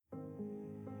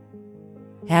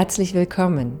Herzlich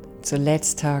willkommen zu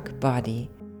Let's Talk Body,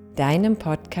 deinem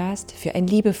Podcast für ein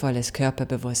liebevolles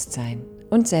Körperbewusstsein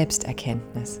und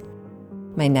Selbsterkenntnis.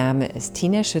 Mein Name ist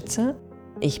Tina Schütze,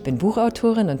 ich bin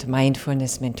Buchautorin und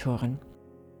Mindfulness-Mentorin.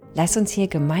 Lass uns hier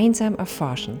gemeinsam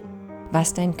erforschen,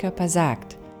 was dein Körper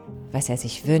sagt, was er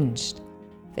sich wünscht,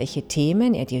 welche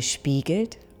Themen er dir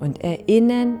spiegelt und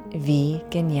erinnern, wie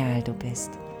genial du bist.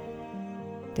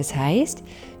 Das heißt,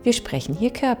 wir sprechen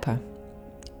hier Körper,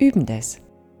 üben das.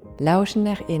 Lauschen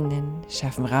nach innen,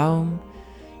 schaffen Raum,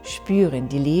 spüren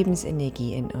die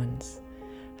Lebensenergie in uns,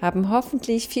 haben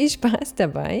hoffentlich viel Spaß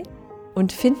dabei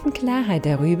und finden Klarheit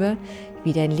darüber,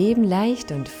 wie dein Leben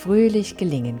leicht und fröhlich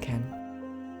gelingen kann.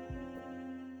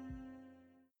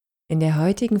 In der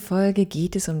heutigen Folge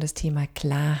geht es um das Thema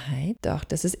Klarheit, doch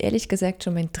das ist ehrlich gesagt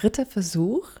schon mein dritter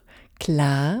Versuch,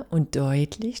 klar und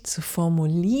deutlich zu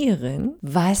formulieren,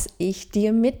 was ich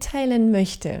dir mitteilen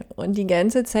möchte. Und die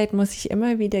ganze Zeit muss ich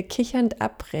immer wieder kichernd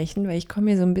abbrechen, weil ich komme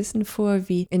mir so ein bisschen vor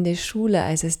wie in der Schule,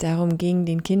 als es darum ging,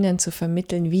 den Kindern zu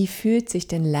vermitteln, wie fühlt sich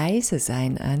denn leise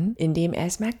sein an, indem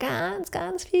erstmal ganz,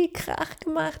 ganz viel Krach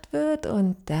gemacht wird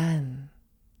und dann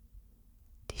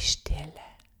die Stille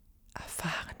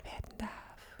erfahren werden darf.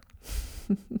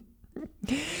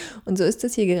 Und so ist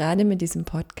es hier gerade mit diesem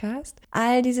Podcast.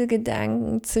 All diese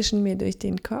Gedanken zischen mir durch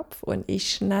den Kopf und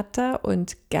ich schnatter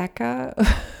und gacker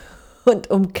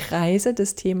und umkreise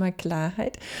das Thema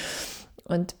Klarheit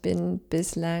und bin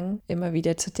bislang immer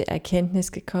wieder zu der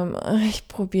Erkenntnis gekommen, ich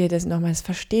probiere das nochmal, es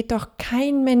versteht doch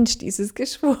kein Mensch dieses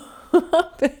Geschwurbel.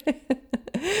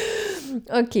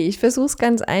 Okay, ich versuche es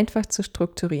ganz einfach zu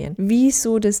strukturieren.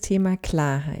 Wieso das Thema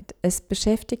Klarheit? Es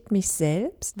beschäftigt mich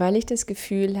selbst, weil ich das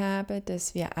Gefühl habe,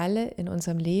 dass wir alle in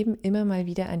unserem Leben immer mal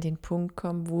wieder an den Punkt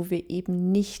kommen, wo wir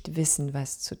eben nicht wissen,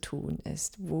 was zu tun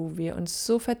ist, wo wir uns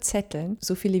so verzetteln,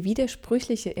 so viele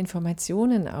widersprüchliche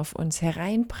Informationen auf uns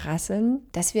hereinprasseln,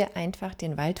 dass wir einfach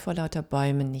den Wald vor lauter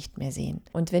Bäumen nicht mehr sehen.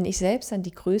 Und wenn ich selbst an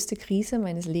die größte Krise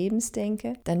meines Lebens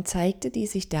denke, dann zeigte die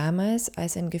sich damals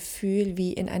als ein Gefühl,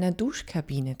 wie in einer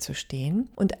Duschkabine zu stehen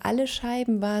und alle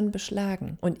Scheiben waren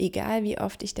beschlagen. Und egal wie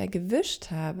oft ich da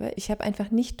gewischt habe, ich habe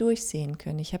einfach nicht durchsehen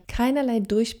können. Ich habe keinerlei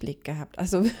Durchblick gehabt,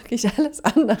 also wirklich alles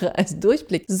andere als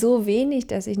Durchblick. So wenig,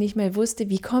 dass ich nicht mehr wusste,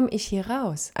 wie komme ich hier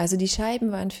raus. Also die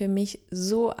Scheiben waren für mich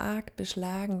so arg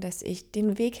beschlagen, dass ich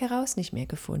den Weg heraus nicht mehr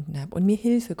gefunden habe und mir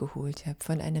Hilfe geholt habe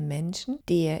von einem Menschen,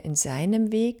 der in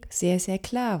seinem Weg sehr, sehr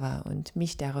klar war und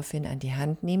mich daraufhin an die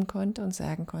Hand nehmen konnte und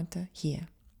sagen konnte, hier,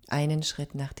 einen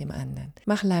Schritt nach dem anderen.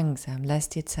 Mach langsam, lass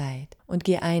dir Zeit und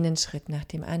geh einen Schritt nach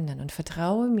dem anderen und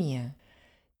vertraue mir,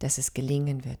 dass es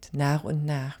gelingen wird, nach und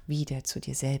nach wieder zu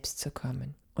dir selbst zu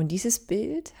kommen. Und dieses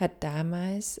Bild hat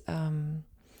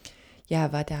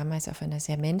war damals auf einer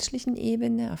sehr menschlichen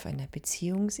Ebene, auf einer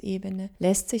Beziehungsebene,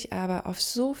 lässt sich aber auf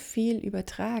so viel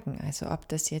übertragen. Also ob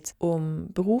das jetzt um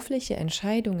berufliche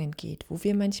Entscheidungen geht, wo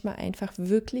wir manchmal einfach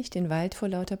wirklich den Wald vor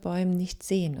lauter Bäumen nicht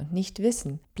sehen und nicht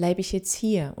wissen, bleibe ich jetzt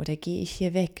hier oder gehe ich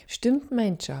hier weg? Stimmt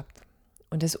mein Job?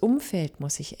 Und das Umfeld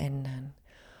muss sich ändern.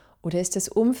 Oder ist das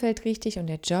Umfeld richtig und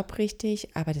der Job richtig,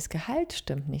 aber das Gehalt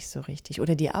stimmt nicht so richtig?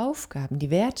 Oder die Aufgaben,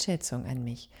 die Wertschätzung an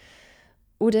mich?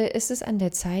 Oder ist es an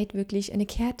der Zeit, wirklich eine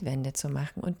Kehrtwende zu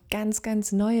machen und ganz,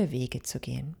 ganz neue Wege zu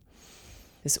gehen?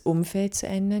 Das Umfeld zu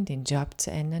ändern, den Job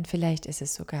zu ändern, vielleicht ist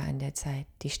es sogar an der Zeit,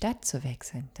 die Stadt zu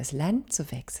wechseln, das Land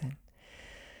zu wechseln.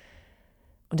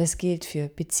 Und das gilt für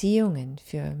Beziehungen,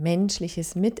 für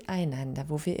menschliches Miteinander,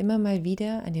 wo wir immer mal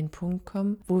wieder an den Punkt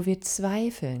kommen, wo wir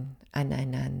zweifeln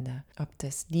aneinander. Ob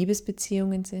das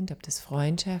Liebesbeziehungen sind, ob das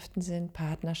Freundschaften sind,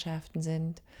 Partnerschaften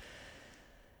sind.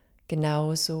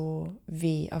 Genauso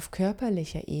wie auf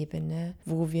körperlicher Ebene,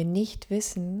 wo wir nicht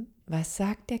wissen, was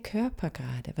sagt der Körper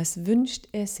gerade, was wünscht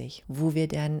er sich, wo wir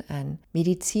dann an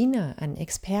Mediziner, an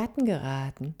Experten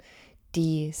geraten,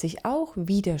 die sich auch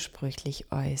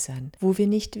widersprüchlich äußern, wo wir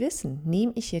nicht wissen,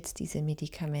 nehme ich jetzt diese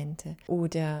Medikamente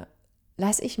oder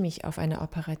lasse ich mich auf eine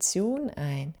Operation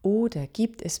ein oder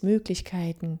gibt es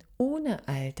Möglichkeiten ohne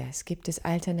all das? Gibt es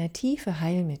alternative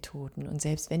Heilmethoden? Und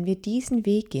selbst wenn wir diesen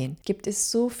Weg gehen, gibt es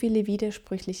so viele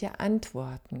widersprüchliche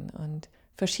Antworten und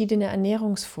verschiedene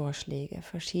Ernährungsvorschläge,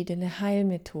 verschiedene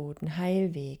Heilmethoden,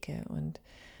 Heilwege. Und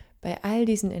bei all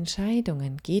diesen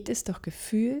Entscheidungen geht es doch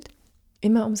gefühlt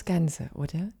immer ums Ganze,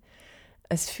 oder?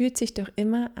 Es fühlt sich doch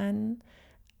immer an,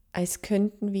 als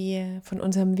könnten wir von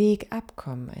unserem Weg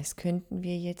abkommen, als könnten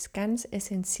wir jetzt ganz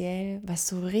essentiell was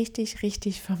so richtig,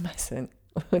 richtig vermasseln,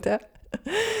 oder?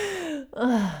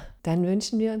 Dann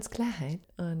wünschen wir uns Klarheit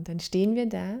und dann stehen wir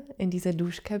da in dieser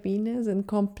Duschkabine, sind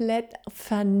komplett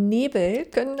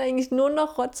vernebelt, können eigentlich nur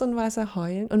noch Rotz und Wasser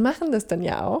heulen und machen das dann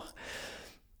ja auch.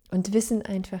 und wissen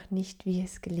einfach nicht, wie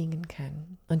es gelingen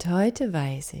kann. Und heute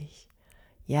weiß ich,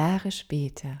 Jahre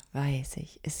später weiß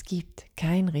ich, es gibt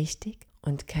kein richtig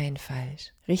und kein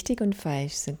falsch. Richtig und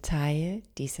falsch sind Teil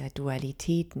dieser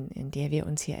Dualitäten, in der wir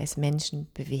uns hier als Menschen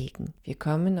bewegen. Wir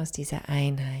kommen aus dieser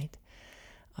Einheit,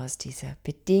 aus dieser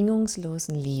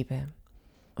bedingungslosen Liebe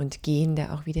und gehen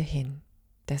da auch wieder hin.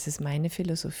 Das ist meine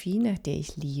Philosophie, nach der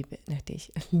ich liebe,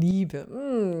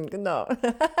 genau.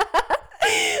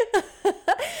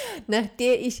 Nach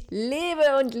der ich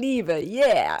lebe und liebe,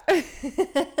 yeah!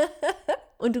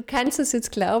 Und du kannst es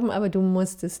jetzt glauben, aber du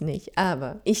musst es nicht.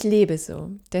 Aber ich lebe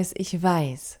so, dass ich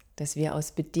weiß, dass wir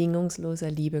aus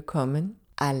bedingungsloser Liebe kommen,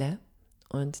 alle,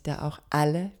 und da auch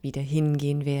alle wieder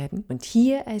hingehen werden und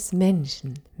hier als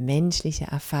Menschen menschliche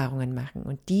Erfahrungen machen.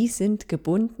 Und die sind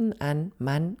gebunden an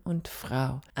Mann und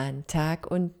Frau, an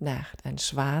Tag und Nacht, an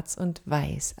Schwarz und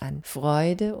Weiß, an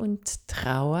Freude und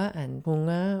Trauer, an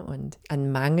Hunger und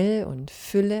an Mangel und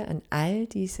Fülle, an all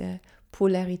diese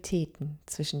Polaritäten,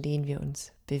 zwischen denen wir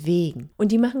uns bewegen.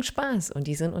 Und die machen Spaß und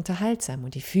die sind unterhaltsam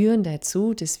und die führen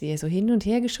dazu, dass wir so hin und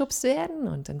her geschubst werden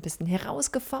und ein bisschen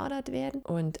herausgefordert werden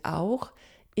und auch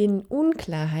in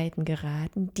Unklarheiten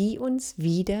geraten, die uns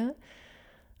wieder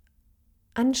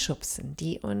anschubsen,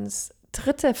 die uns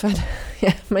Tritte,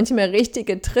 manchmal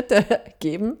richtige Tritte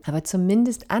geben, aber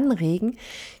zumindest anregen,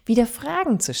 wieder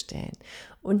Fragen zu stellen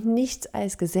und nichts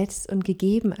als gesetzt und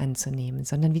gegeben anzunehmen,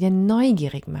 sondern wieder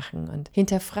neugierig machen und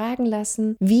hinterfragen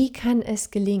lassen, wie kann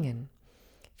es gelingen?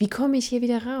 Wie komme ich hier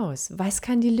wieder raus? Was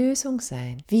kann die Lösung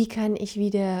sein? Wie kann ich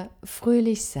wieder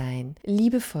fröhlich sein,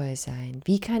 liebevoll sein?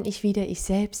 Wie kann ich wieder ich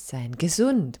selbst sein?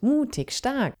 Gesund, mutig,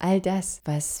 stark. All das,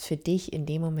 was für dich in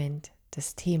dem Moment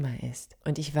das Thema ist.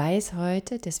 Und ich weiß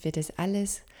heute, dass wir das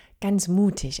alles ganz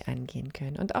mutig angehen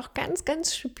können und auch ganz,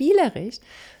 ganz spielerisch,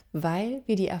 weil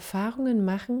wir die Erfahrungen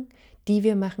machen, die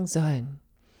wir machen sollen.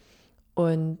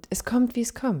 Und es kommt, wie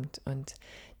es kommt. Und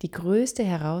die größte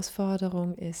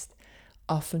Herausforderung ist,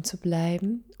 offen zu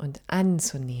bleiben und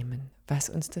anzunehmen, was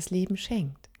uns das Leben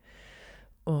schenkt.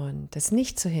 Und das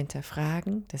nicht zu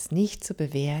hinterfragen, das nicht zu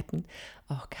bewerten,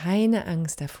 auch keine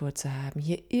Angst davor zu haben,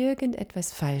 hier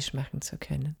irgendetwas falsch machen zu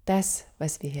können. Das,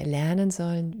 was wir hier lernen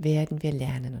sollen, werden wir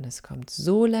lernen. Und es kommt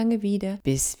so lange wieder,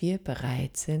 bis wir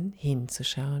bereit sind,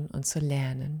 hinzuschauen und zu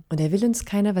lernen. Und da will uns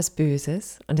keiner was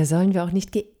Böses und da sollen wir auch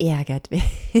nicht geärgert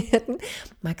werden.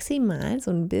 Maximal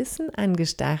so ein bisschen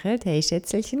angestachelt. Hey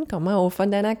Schätzelchen, komm mal hoch von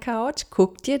deiner Couch,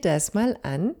 guck dir das mal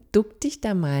an, duck dich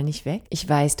da mal nicht weg. Ich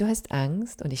weiß, du hast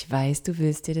Angst und ich weiß, du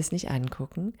willst dir das nicht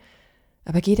angucken.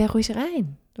 Aber geh da ruhig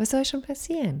rein. Was soll schon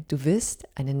passieren? Du wirst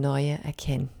eine neue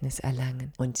Erkenntnis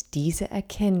erlangen. Und diese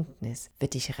Erkenntnis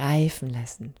wird dich reifen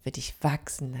lassen, wird dich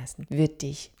wachsen lassen, wird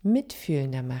dich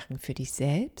mitfühlender machen für dich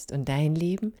selbst und dein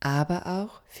Leben, aber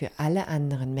auch für alle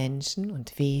anderen Menschen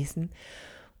und Wesen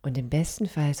und im besten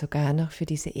Fall sogar noch für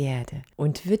diese Erde.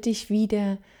 Und wird dich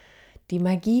wieder die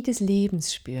Magie des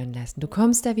Lebens spüren lassen. Du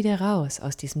kommst da wieder raus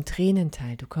aus diesem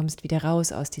Tränental, du kommst wieder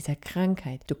raus aus dieser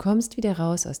Krankheit, du kommst wieder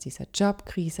raus aus dieser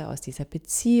Jobkrise, aus dieser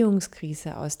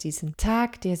Beziehungskrise, aus diesem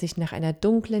Tag, der sich nach einer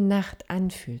dunklen Nacht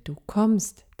anfühlt. Du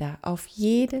kommst da auf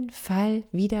jeden Fall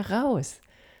wieder raus.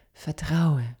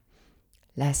 Vertraue,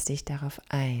 lass dich darauf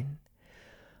ein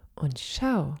und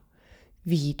schau,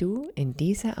 wie du in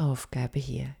dieser Aufgabe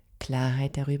hier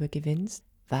Klarheit darüber gewinnst,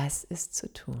 was ist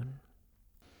zu tun.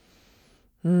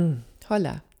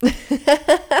 Holla.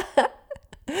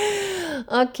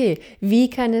 Okay, wie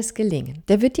kann es gelingen?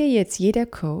 Da wird dir jetzt jeder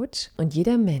Coach und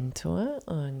jeder Mentor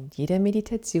und jeder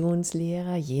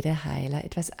Meditationslehrer, jeder Heiler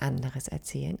etwas anderes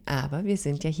erzählen. Aber wir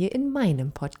sind ja hier in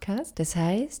meinem Podcast. Das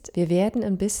heißt, wir werden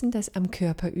ein bisschen das am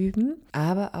Körper üben,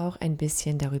 aber auch ein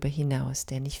bisschen darüber hinaus.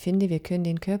 Denn ich finde, wir können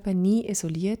den Körper nie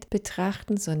isoliert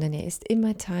betrachten, sondern er ist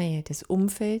immer Teil des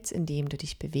Umfelds, in dem du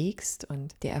dich bewegst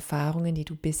und der Erfahrungen, die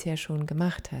du bisher schon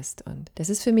gemacht hast. Und das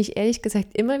ist für mich ehrlich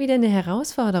gesagt immer wieder eine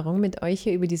Herausforderung, mit euch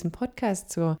hier über diesen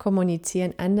Podcast zu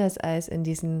kommunizieren, anders als in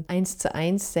diesen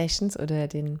 1:1 Sessions oder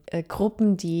den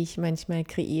Gruppen, die ich manchmal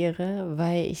kreiere,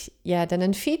 weil ich ja dann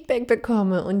ein Feedback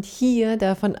bekomme und hier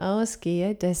davon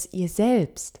ausgehe, dass ihr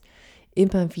selbst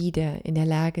immer wieder in der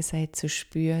Lage seid zu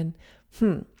spüren,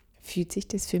 fühlt sich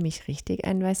das für mich richtig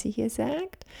an, was sie hier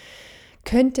sagt?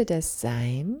 Könnte das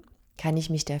sein? Kann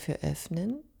ich mich dafür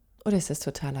öffnen? Oder ist das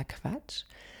totaler Quatsch?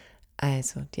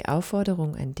 Also, die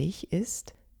Aufforderung an dich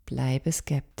ist, bleibe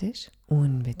skeptisch,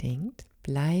 unbedingt.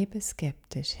 Bleibe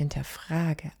skeptisch,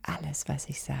 hinterfrage alles, was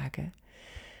ich sage.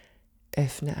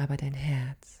 Öffne aber dein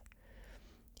Herz.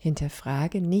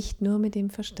 Hinterfrage nicht nur mit dem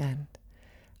Verstand,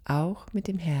 auch mit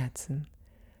dem Herzen,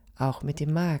 auch mit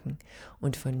dem Magen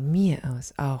und von mir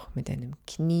aus auch mit deinem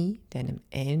Knie, deinem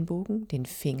Ellenbogen, den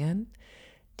Fingern,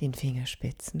 den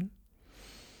Fingerspitzen,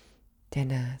 der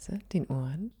Nase, den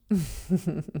Ohren.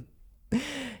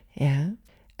 Ja,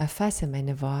 erfasse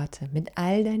meine Worte mit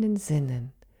all deinen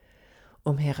Sinnen,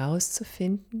 um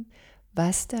herauszufinden,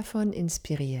 was davon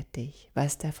inspiriert dich,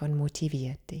 was davon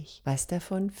motiviert dich, was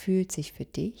davon fühlt sich für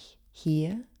dich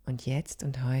hier und jetzt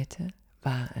und heute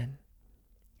wahr an.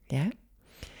 Ja?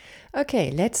 Okay,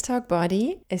 let's talk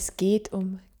body. Es geht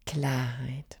um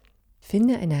Klarheit.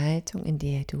 Finde eine Haltung, in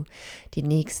der du die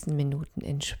nächsten Minuten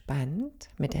entspannt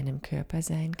mit deinem Körper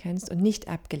sein kannst und nicht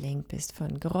abgelenkt bist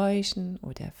von Geräuschen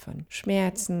oder von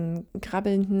Schmerzen,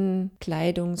 krabbelnden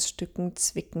Kleidungsstücken,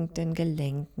 zwickenden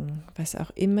Gelenken, was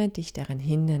auch immer dich daran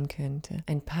hindern könnte,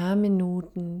 ein paar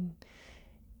Minuten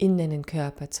in deinen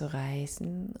Körper zu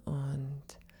reisen und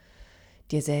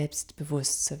dir selbst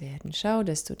bewusst zu werden. Schau,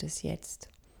 dass du das jetzt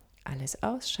alles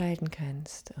ausschalten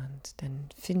kannst und dann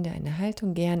finde eine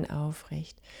Haltung gern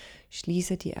aufrecht,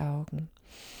 schließe die Augen,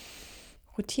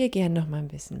 rotiere gern noch mal ein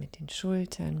bisschen mit den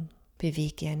Schultern,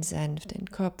 bewege gern sanft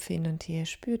den Kopf hin und her,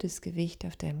 spür das Gewicht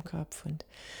auf deinem Kopf und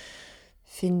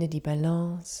finde die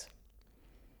Balance.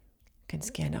 Du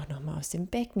kannst gern auch noch mal aus dem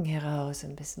Becken heraus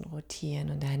ein bisschen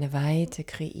rotieren und eine Weite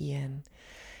kreieren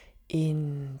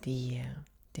in dir,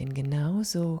 denn genau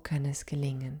so kann es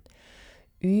gelingen.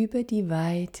 Über die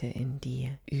Weite in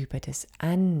dir, über das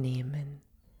Annehmen,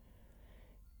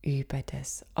 über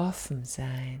das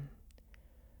Offensein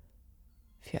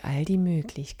für all die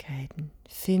Möglichkeiten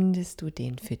findest du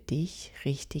den für dich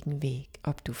richtigen Weg.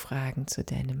 Ob du Fragen zu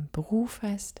deinem Beruf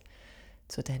hast,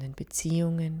 zu deinen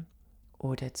Beziehungen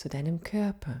oder zu deinem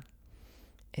Körper.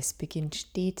 Es beginnt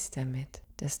stets damit,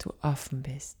 dass du offen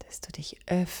bist, dass du dich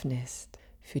öffnest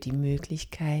für die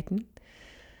Möglichkeiten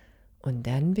und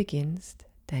dann beginnst,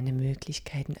 deine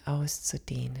Möglichkeiten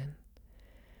auszudehnen.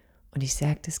 Und ich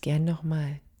sage das gern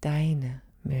nochmal, deine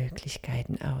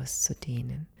Möglichkeiten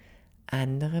auszudehnen.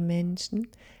 Andere Menschen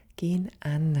gehen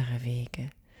andere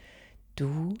Wege.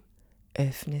 Du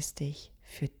öffnest dich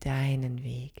für deinen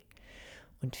Weg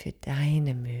und für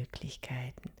deine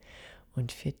Möglichkeiten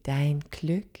und für dein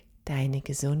Glück, deine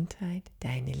Gesundheit,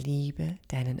 deine Liebe,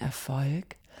 deinen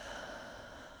Erfolg,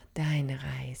 deine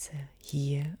Reise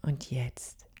hier und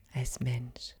jetzt. Als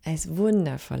Mensch, als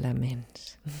wundervoller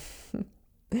Mensch.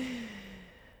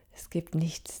 Es gibt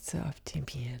nichts zu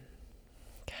optimieren,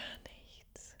 gar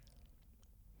nichts.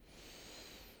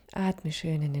 Atme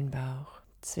schön in den Bauch,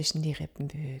 zwischen die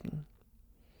Rippenbögen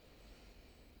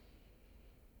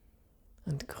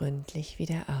und gründlich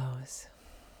wieder aus.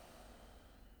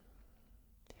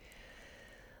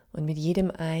 Und mit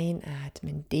jedem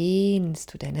Einatmen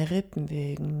dehnst du deine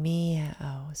Rippenbögen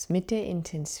mehr aus, mit der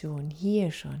Intention,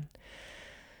 hier schon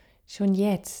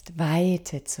jetzt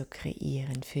Weite zu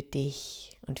kreieren für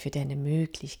dich und für deine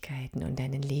Möglichkeiten und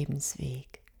deinen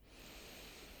Lebensweg.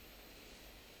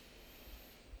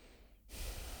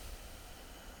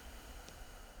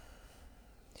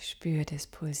 Spür das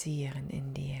Pulsieren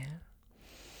in dir,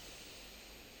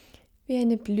 wie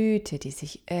eine Blüte, die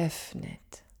sich öffnet.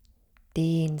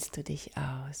 Dehnst du dich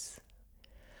aus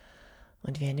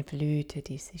und wie eine Blüte,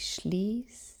 die sich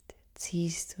schließt,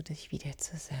 ziehst du dich wieder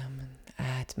zusammen.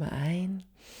 Atme ein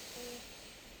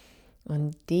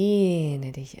und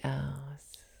dehne dich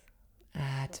aus.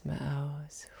 Atme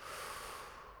aus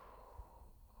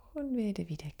und werde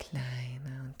wieder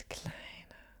kleiner und kleiner.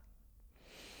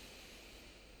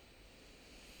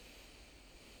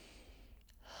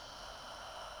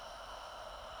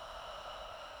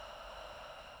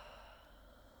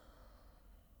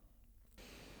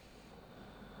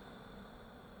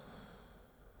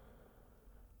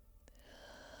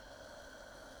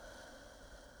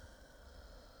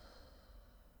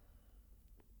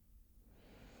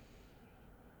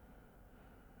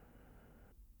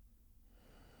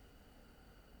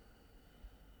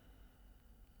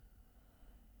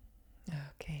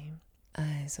 Okay,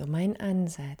 also mein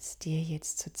Ansatz, dir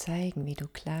jetzt zu zeigen, wie du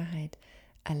Klarheit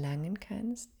erlangen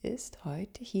kannst, ist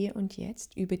heute, hier und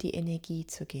jetzt über die Energie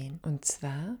zu gehen. Und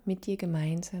zwar mit dir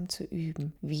gemeinsam zu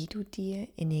üben, wie du dir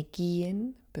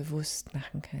Energien bewusst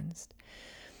machen kannst.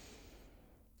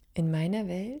 In meiner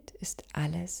Welt ist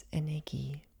alles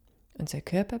Energie. Unser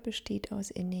Körper besteht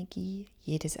aus Energie,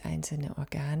 jedes einzelne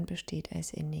Organ besteht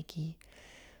aus Energie,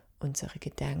 unsere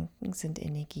Gedanken sind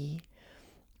Energie.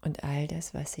 Und all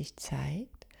das, was sich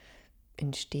zeigt,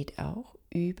 entsteht auch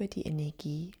über die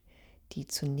Energie, die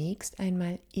zunächst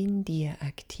einmal in dir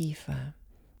aktiv war.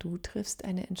 Du triffst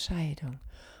eine Entscheidung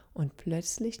und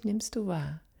plötzlich nimmst du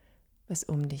wahr, was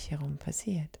um dich herum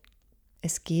passiert.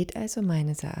 Es geht also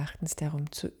meines Erachtens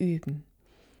darum zu üben,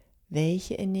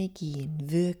 welche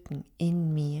Energien wirken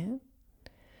in mir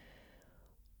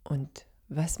und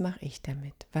was mache ich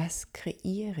damit? Was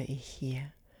kreiere ich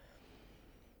hier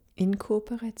in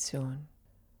Kooperation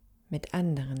mit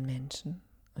anderen Menschen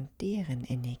und deren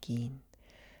Energien?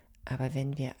 Aber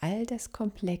wenn wir all das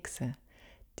Komplexe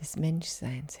des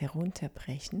Menschseins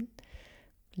herunterbrechen,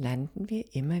 landen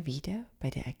wir immer wieder bei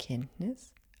der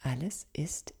Erkenntnis, alles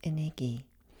ist Energie.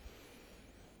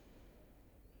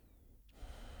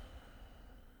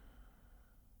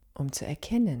 Um zu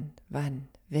erkennen, wann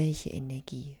welche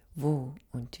Energie wo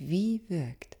und wie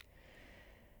wirkt,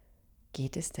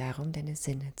 geht es darum, deine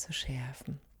Sinne zu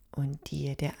schärfen und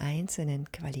dir der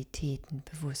einzelnen Qualitäten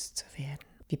bewusst zu werden.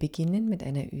 Wir beginnen mit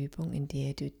einer Übung, in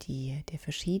der du dir der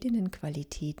verschiedenen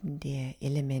Qualitäten der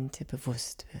Elemente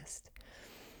bewusst wirst.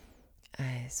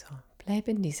 Also, bleib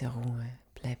in dieser Ruhe,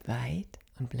 bleib weit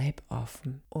und bleib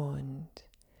offen und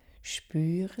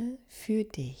spüre für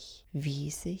dich, wie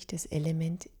sich das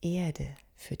Element Erde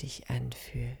für dich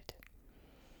anfühlt.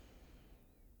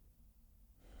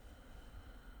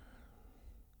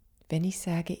 Wenn ich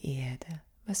sage Erde,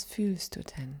 was fühlst du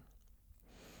dann?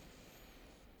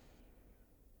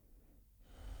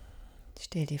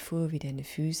 Stell dir vor, wie deine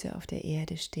Füße auf der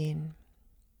Erde stehen.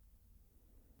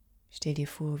 Stell dir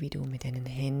vor, wie du mit deinen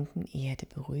Händen Erde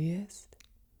berührst.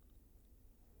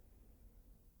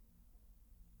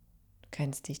 Du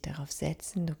kannst dich darauf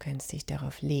setzen, du kannst dich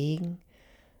darauf legen.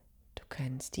 Du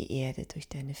kannst die Erde durch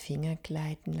deine Finger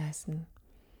gleiten lassen.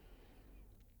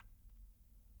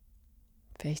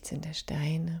 Vielleicht sind da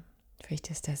Steine, vielleicht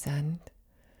ist da Sand.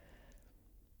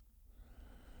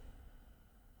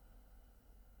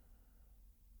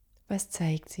 Was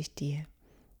zeigt sich dir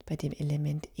bei dem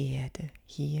Element Erde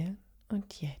hier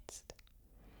und jetzt?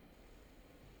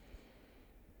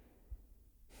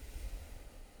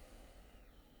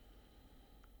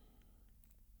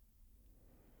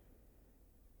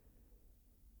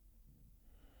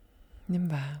 Nimm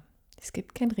wahr, es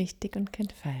gibt kein richtig und kein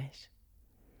falsch.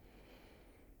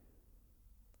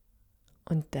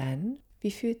 Und dann,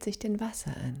 wie fühlt sich denn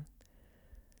Wasser an?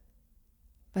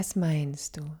 Was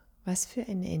meinst du? Was für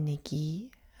eine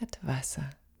Energie hat Wasser?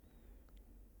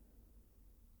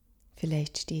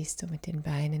 Vielleicht stehst du mit den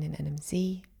Beinen in einem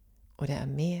See oder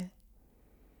am Meer.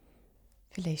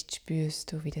 Vielleicht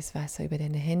spürst du, wie das Wasser über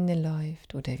deine Hände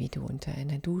läuft oder wie du unter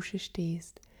einer Dusche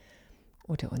stehst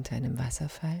oder unter einem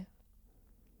Wasserfall.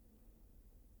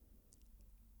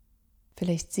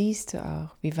 Vielleicht siehst du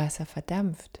auch, wie Wasser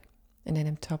verdampft in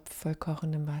einem Topf voll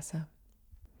kochendem Wasser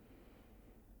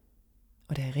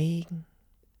oder Regen.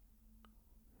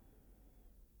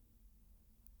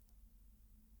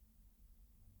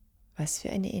 Was für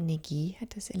eine Energie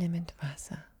hat das Element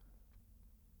Wasser?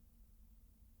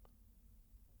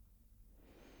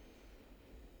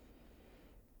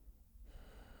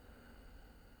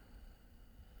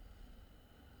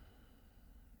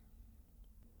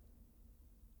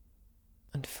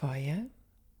 Und Feuer?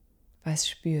 Was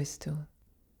spürst du?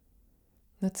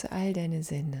 Nutze all deine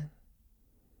Sinne,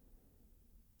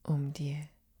 um dir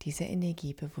dieser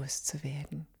Energie bewusst zu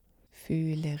werden.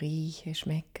 Fühle, rieche,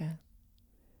 schmecke,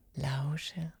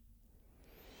 lausche.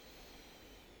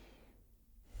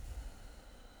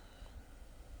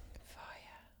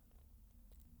 Feuer.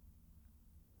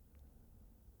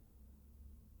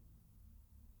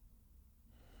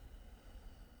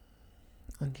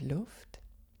 Und Luft.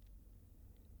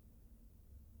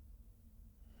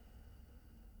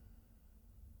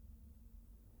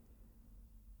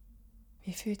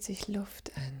 Wie fühlt sich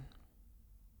Luft an?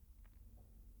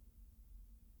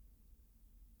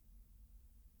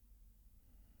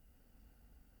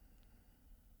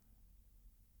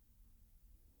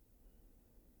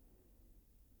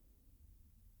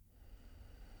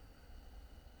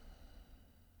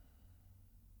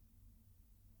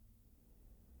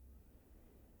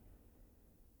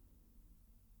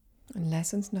 Und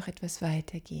lass uns noch etwas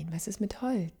weitergehen. Was ist mit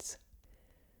Holz?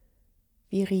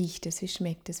 Wie riecht es, wie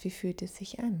schmeckt es, wie fühlt es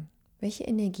sich an? Welche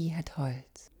Energie hat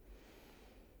Holz?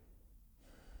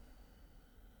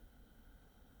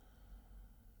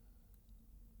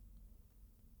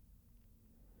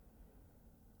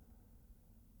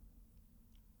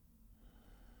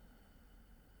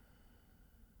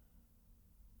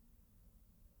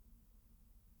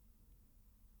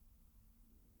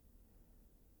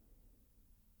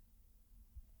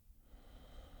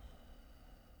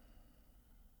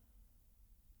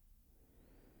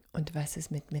 Und was ist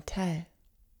mit Metall?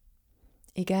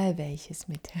 Egal welches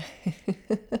Metall.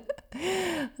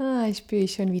 Ich spüre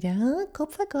schon wieder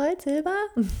Kupfer, Gold, Silber.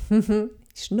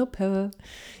 schnuppe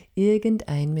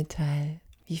irgendein Metall.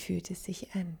 Wie fühlt es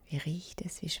sich an? Wie riecht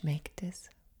es? Wie schmeckt es?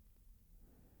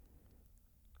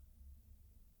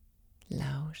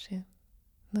 Lausche,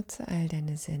 nutze all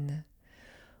deine Sinne,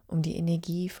 um die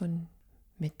Energie von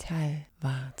Metall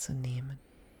wahrzunehmen.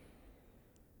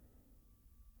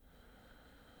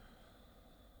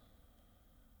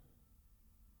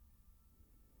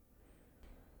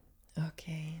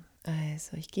 Okay,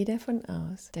 also ich gehe davon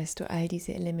aus, dass du all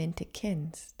diese Elemente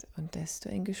kennst und dass du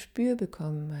ein Gespür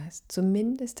bekommen hast,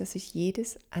 zumindest, dass sich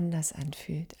jedes anders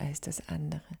anfühlt als das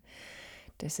andere,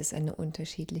 dass es eine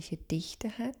unterschiedliche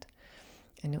Dichte hat,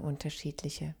 eine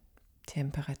unterschiedliche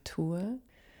Temperatur,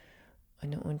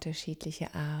 eine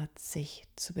unterschiedliche Art, sich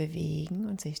zu bewegen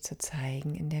und sich zu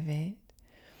zeigen in der Welt.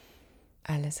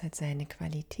 Alles hat seine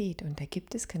Qualität und da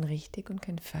gibt es kein richtig und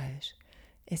kein falsch.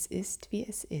 Es ist, wie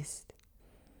es ist.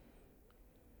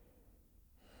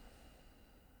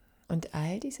 Und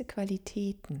all diese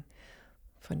Qualitäten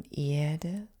von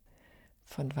Erde,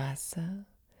 von Wasser,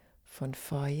 von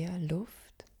Feuer,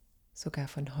 Luft, sogar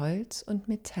von Holz und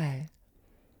Metall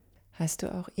hast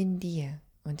du auch in dir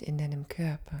und in deinem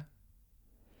Körper.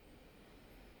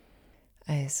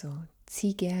 Also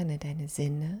zieh gerne deine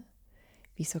Sinne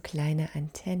wie so kleine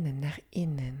Antennen nach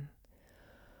innen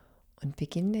und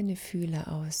beginn deine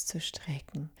Fühler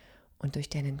auszustrecken und durch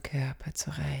deinen Körper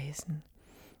zu reisen.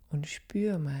 Und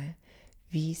spür mal,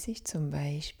 wie sich zum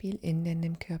Beispiel in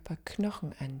deinem Körper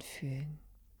Knochen anfühlen.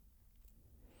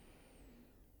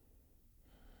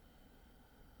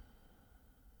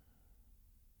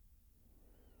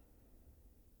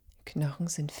 Knochen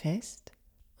sind fest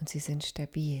und sie sind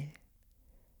stabil,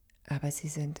 aber sie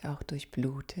sind auch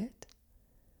durchblutet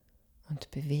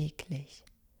und beweglich.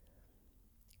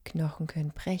 Knochen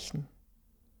können brechen,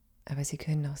 aber sie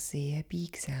können auch sehr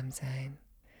biegsam sein.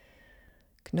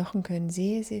 Knochen können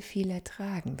sehr, sehr viel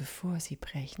ertragen, bevor sie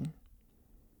brechen.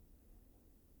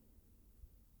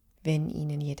 Wenn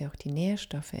ihnen jedoch die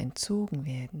Nährstoffe entzogen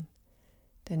werden,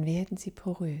 dann werden sie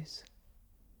porös.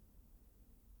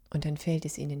 Und dann fällt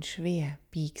es ihnen schwer,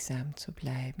 biegsam zu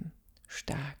bleiben,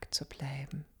 stark zu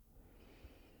bleiben.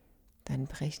 Dann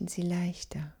brechen sie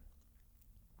leichter.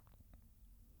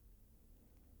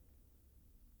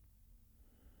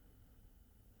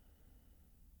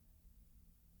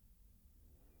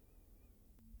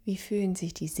 Wie fühlen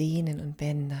sich die Sehnen und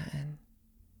Bänder an?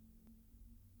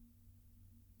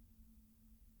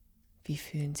 Wie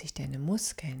fühlen sich deine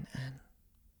Muskeln an?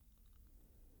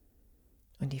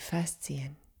 Und die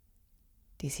Faszien,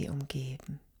 die sie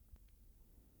umgeben.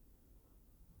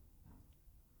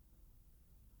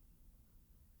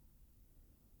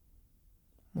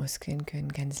 Muskeln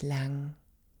können ganz lang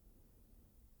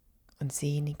und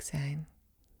sehnig sein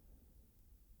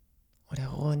oder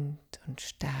rund und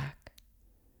stark.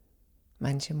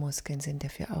 Manche Muskeln sind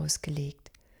dafür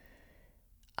ausgelegt,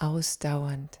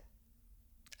 ausdauernd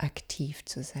aktiv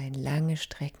zu sein, lange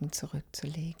Strecken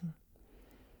zurückzulegen.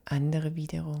 Andere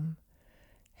wiederum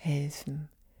helfen,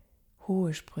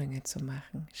 hohe Sprünge zu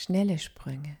machen, schnelle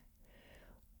Sprünge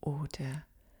oder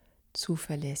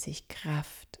zuverlässig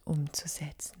Kraft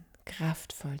umzusetzen,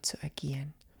 kraftvoll zu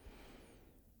agieren.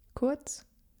 Kurz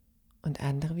und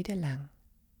andere wieder lang.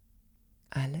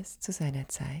 Alles zu seiner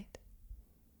Zeit.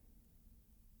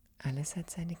 Alles hat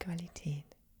seine Qualität.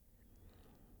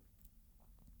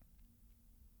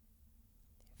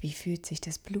 Wie fühlt sich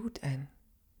das Blut an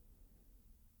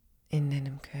in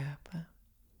deinem Körper?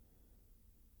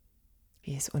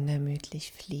 Wie es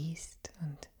unermüdlich fließt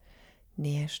und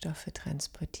Nährstoffe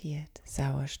transportiert,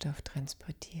 Sauerstoff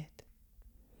transportiert.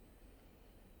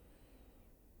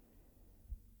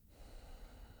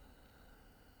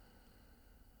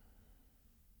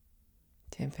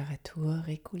 Temperatur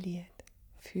reguliert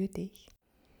für dich.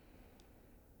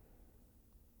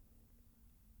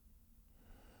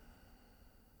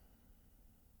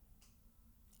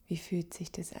 Wie fühlt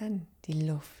sich das an, die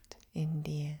Luft in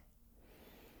dir?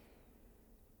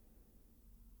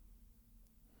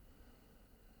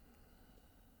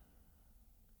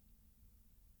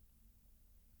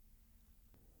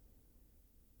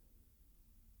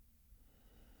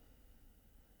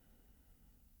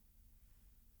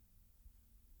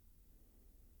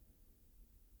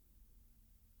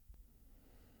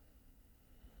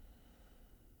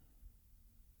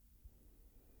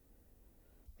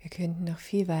 Wir könnten noch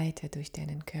viel weiter durch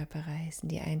deinen Körper reisen,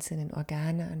 die einzelnen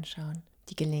Organe anschauen,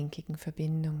 die gelenkigen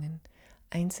Verbindungen,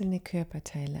 einzelne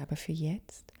Körperteile. Aber für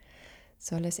jetzt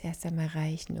soll es erst einmal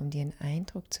reichen, um dir einen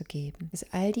Eindruck zu geben, dass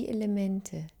all die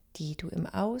Elemente, die du im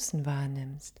Außen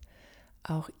wahrnimmst,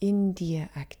 auch in dir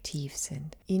aktiv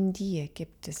sind. In dir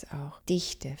gibt es auch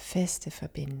dichte, feste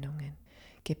Verbindungen.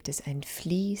 Gibt es ein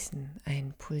Fließen,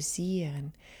 ein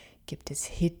Pulsieren? Gibt es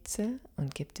Hitze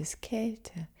und gibt es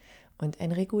Kälte und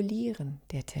ein Regulieren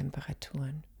der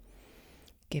Temperaturen?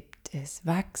 Gibt es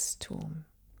Wachstum?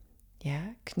 Ja,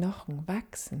 Knochen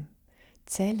wachsen,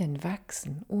 Zellen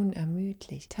wachsen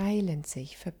unermüdlich, teilen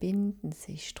sich, verbinden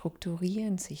sich,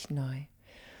 strukturieren sich neu.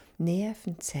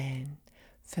 Nervenzellen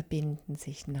verbinden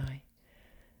sich neu.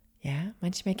 Ja,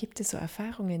 manchmal gibt es so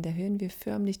Erfahrungen, da hören wir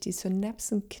förmlich die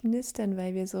Synapsen knistern,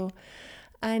 weil wir so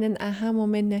einen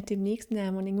Aha-Moment nach dem nächsten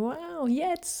haben und denken, wow,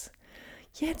 jetzt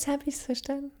habe ich es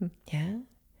verstanden. Ja,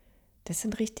 das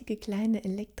sind richtige kleine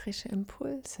elektrische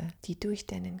Impulse, die durch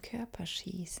deinen Körper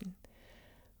schießen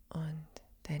und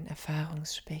dein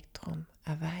Erfahrungsspektrum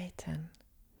erweitern.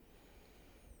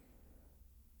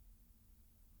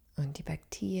 Und die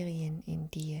Bakterien in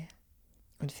dir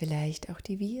und vielleicht auch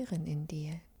die Viren in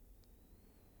dir.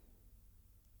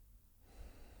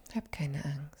 Hab keine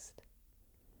Angst.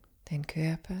 Dein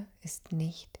Körper ist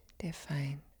nicht der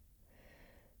Feind.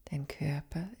 Dein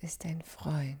Körper ist dein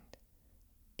Freund.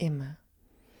 Immer.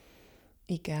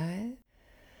 Egal,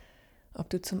 ob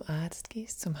du zum Arzt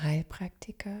gehst, zum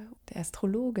Heilpraktiker, der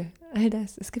Astrologe, all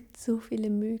das. Es gibt so viele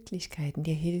Möglichkeiten,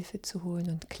 dir Hilfe zu holen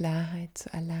und Klarheit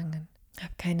zu erlangen.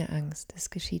 Hab keine Angst, es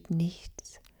geschieht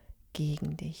nichts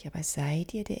gegen dich, aber sei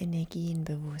dir der Energien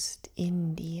bewusst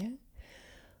in dir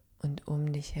und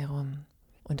um dich herum.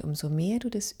 Und umso mehr du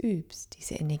das übst,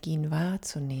 diese Energien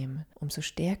wahrzunehmen, umso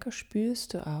stärker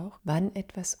spürst du auch, wann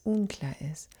etwas unklar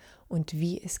ist und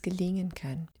wie es gelingen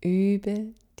kann.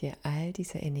 Übe dir all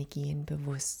dieser Energien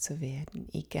bewusst zu werden,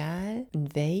 egal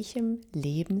in welchem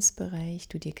Lebensbereich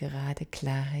du dir gerade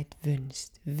Klarheit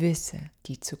wünschst. Wisse,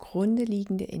 die zugrunde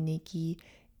liegende Energie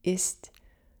ist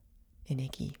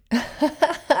Energie.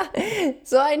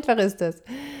 So einfach ist das.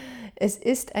 Es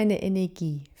ist eine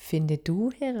Energie. Finde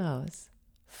du heraus.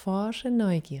 Forsche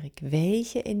neugierig,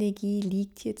 welche Energie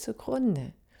liegt hier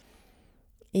zugrunde?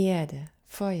 Erde,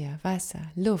 Feuer,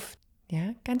 Wasser, Luft.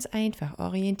 Ja, ganz einfach.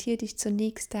 Orientiere dich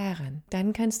zunächst daran.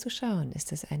 Dann kannst du schauen,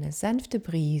 ist das eine sanfte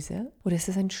Brise oder ist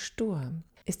das ein Sturm?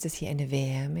 Ist das hier eine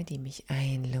Wärme, die mich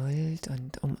einlullt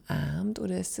und umarmt,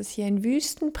 oder ist das hier ein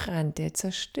Wüstenbrand, der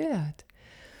zerstört?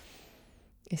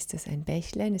 Ist das ein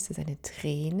Bächlein, ist das eine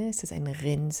Träne, ist das ein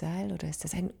Rinnsal oder ist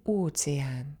das ein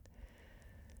Ozean?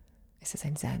 Ist das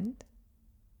ein Sand?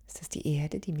 Ist das die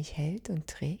Erde, die mich hält und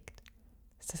trägt?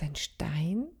 Ist das ein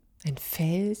Stein, ein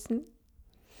Felsen?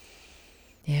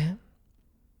 Ja.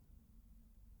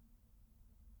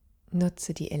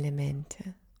 Nutze die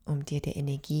Elemente, um dir der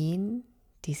Energien,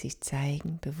 die sich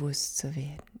zeigen, bewusst zu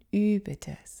werden. Übe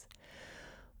das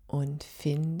und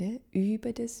finde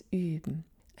über das Üben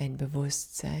ein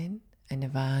Bewusstsein,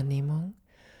 eine Wahrnehmung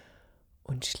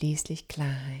und schließlich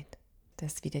Klarheit,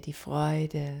 dass wieder die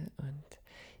Freude und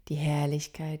die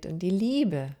Herrlichkeit und die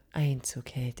Liebe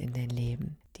Einzug hält in dein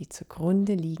Leben. Die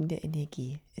zugrunde liegende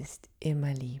Energie ist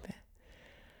immer Liebe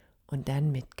und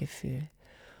dann Mitgefühl.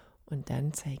 Und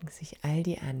dann zeigen sich all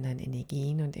die anderen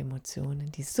Energien und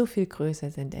Emotionen, die so viel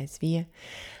größer sind als wir.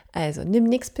 Also nimm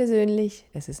nichts persönlich,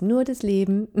 das ist nur das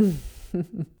Leben.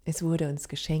 Es wurde uns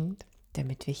geschenkt,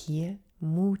 damit wir hier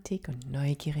mutig und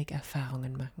neugierig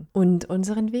Erfahrungen machen und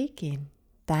unseren Weg gehen.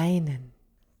 Deinen.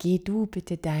 Geh du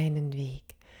bitte deinen Weg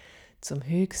zum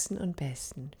Höchsten und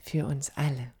Besten für uns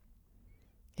alle.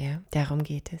 Ja, darum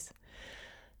geht es,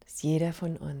 dass jeder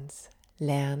von uns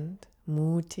lernt,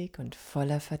 mutig und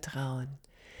voller Vertrauen,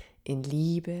 in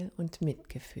Liebe und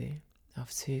Mitgefühl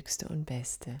aufs Höchste und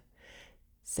Beste,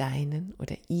 seinen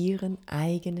oder ihren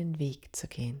eigenen Weg zu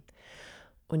gehen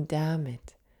und damit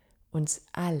uns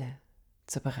alle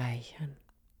zu bereichern.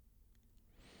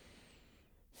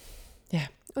 Ja,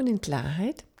 und in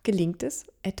Klarheit gelingt es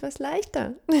etwas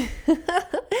leichter.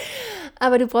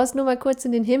 Aber du brauchst nur mal kurz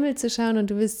in den Himmel zu schauen und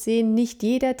du wirst sehen, nicht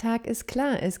jeder Tag ist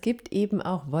klar. Es gibt eben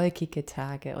auch wolkige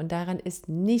Tage und daran ist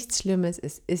nichts Schlimmes,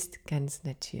 es ist ganz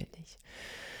natürlich.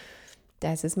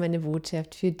 Das ist meine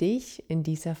Botschaft für dich in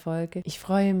dieser Folge. Ich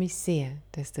freue mich sehr,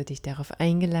 dass du dich darauf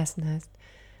eingelassen hast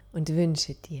und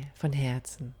wünsche dir von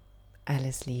Herzen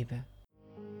alles Liebe.